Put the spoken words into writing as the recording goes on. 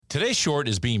Today's short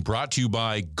is being brought to you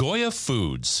by Goya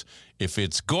Foods. If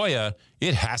it's Goya,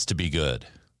 it has to be good.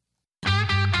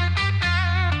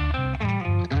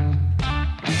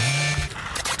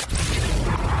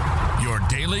 Your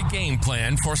daily game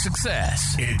plan for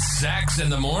success. It's Sachs in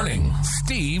the Morning.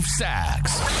 Steve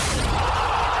Sachs.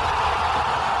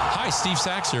 Hi, Steve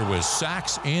Sachs here with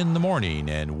Sachs in the Morning,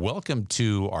 and welcome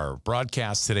to our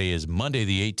broadcast. Today is Monday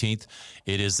the 18th.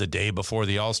 It is the day before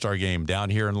the All-Star Game down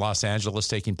here in Los Angeles,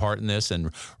 taking part in this and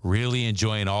really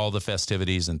enjoying all the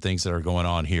festivities and things that are going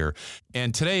on here.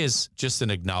 And today is just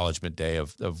an acknowledgement day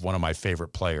of one of my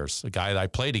favorite players, a guy that I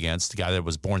played against, a guy that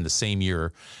was born the same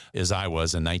year as I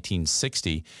was in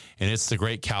 1960, and it's the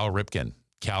great Cal Ripken.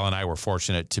 Cal and I were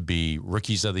fortunate to be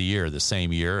Rookies of the Year the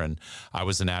same year, and I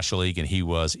was in the National League and he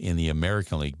was in the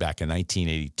American League back in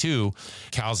 1982.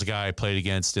 Cal's a guy I played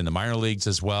against in the minor leagues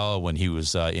as well when he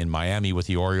was in Miami with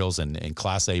the Orioles and in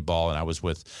Class A ball, and I was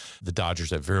with the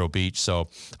Dodgers at Vero Beach. So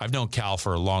I've known Cal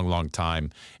for a long, long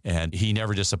time, and he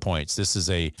never disappoints. This is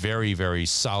a very, very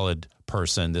solid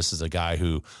person. This is a guy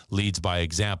who leads by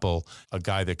example, a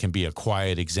guy that can be a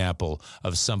quiet example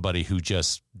of somebody who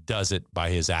just does it by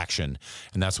his action.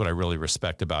 And that's what I really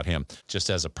respect about him. Just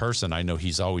as a person, I know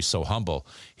he's always so humble.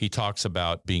 He talks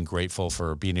about being grateful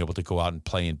for being able to go out and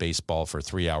play in baseball for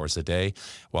 3 hours a day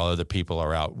while other people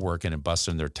are out working and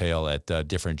busting their tail at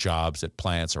different jobs at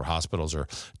plants or hospitals or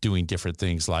doing different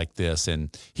things like this.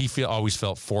 And he always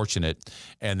felt fortunate.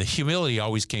 And the humility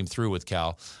always came through with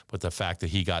Cal, with the fact that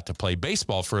he got to play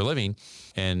baseball for a living.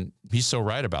 And he's so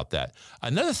right about that.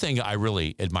 Another thing I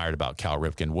really admired about Cal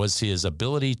Ripken was his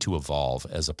ability to evolve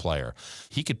as a player.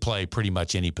 He could play pretty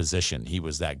much any position. He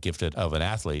was that gifted of an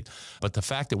athlete. But the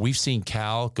fact that we've seen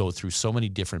Cal go through so many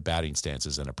different batting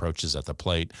stances and approaches at the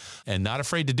plate and not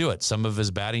afraid to do it. Some of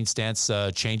his batting stance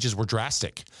changes were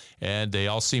drastic, and they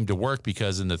all seemed to work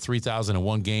because in the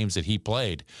 3,001 games that he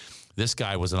played, this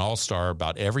guy was an all-star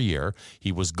about every year.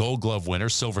 He was Gold Glove winner,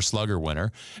 Silver Slugger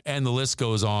winner, and the list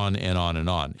goes on and on and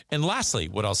on. And lastly,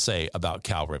 what I'll say about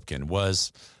Cal Ripken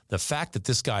was the fact that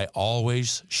this guy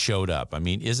always showed up. I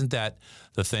mean, isn't that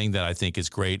the thing that I think is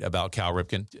great about Cal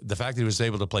Ripken? The fact that he was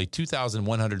able to play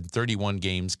 2,131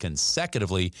 games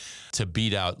consecutively to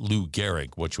beat out Lou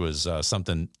Gehrig, which was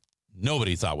something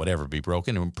nobody thought would ever be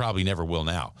broken and probably never will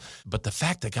now. But the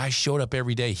fact that guy showed up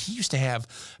every day, he used to have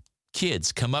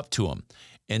kids come up to him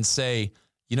and say,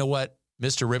 you know what,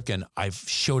 Mr. Ripken, I've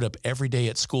showed up every day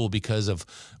at school because of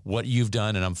what you've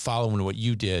done, and I'm following what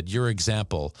you did, your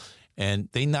example. And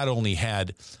they not only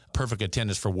had perfect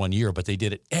attendance for 1 year, but they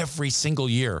did it every single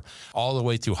year, all the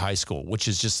way through high school, which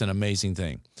is just an amazing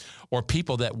thing. Or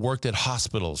people that worked at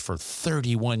hospitals for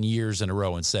 31 years in a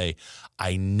row and say,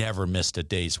 I never missed a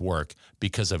day's work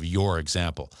because of your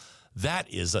example.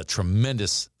 That is a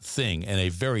tremendous thing and a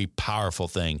very powerful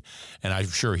thing, and I'm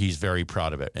sure he's very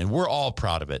proud of it. And we're all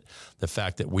proud of it, the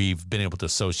fact that we've been able to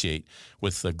associate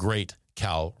with the great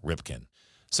Cal Ripken.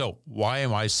 So why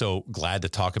am I so glad to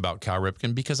talk about Cal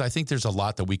Ripken? Because I think there's a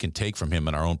lot that we can take from him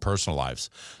in our own personal lives.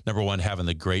 Number one, having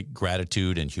the great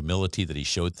gratitude and humility that he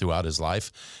showed throughout his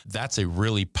life. That's a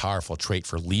really powerful trait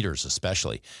for leaders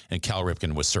especially, and Cal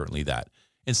Ripken was certainly that.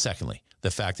 And secondly, the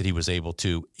fact that he was able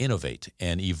to innovate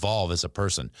and evolve as a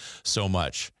person so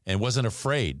much and wasn't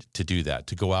afraid to do that,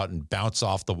 to go out and bounce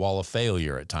off the wall of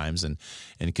failure at times and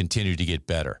continue to get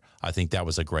better. I think that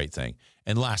was a great thing.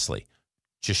 And lastly,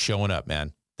 just showing up,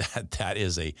 man. That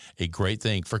is a great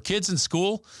thing. For kids in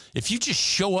school, if you just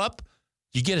show up,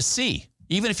 you get a C.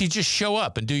 Even if you just show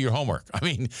up and do your homework. I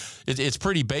mean, it's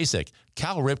pretty basic.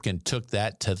 Cal Ripken took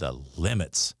that to the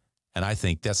limits. And I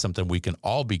think that's something we can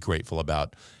all be grateful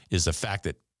about, is the fact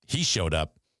that he showed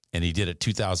up and he did it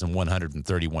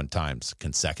 2,131 times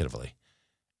consecutively.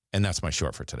 And that's my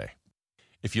short for today.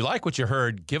 If you like what you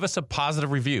heard, give us a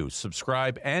positive review,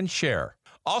 subscribe, and share.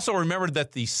 Also, remember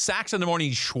that the Sachs in the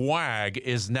Morning swag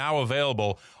is now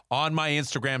available on my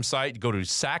Instagram site. Go to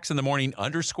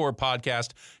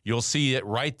SachsInTheMorning_podcast. You'll see it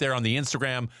right there on the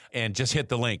Instagram, and just hit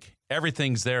the link.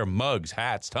 Everything's there, mugs,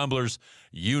 hats, tumblers,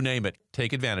 you name it.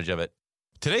 Take advantage of it.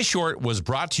 Today's short was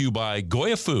brought to you by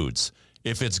Goya Foods.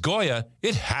 If it's Goya,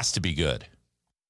 it has to be good.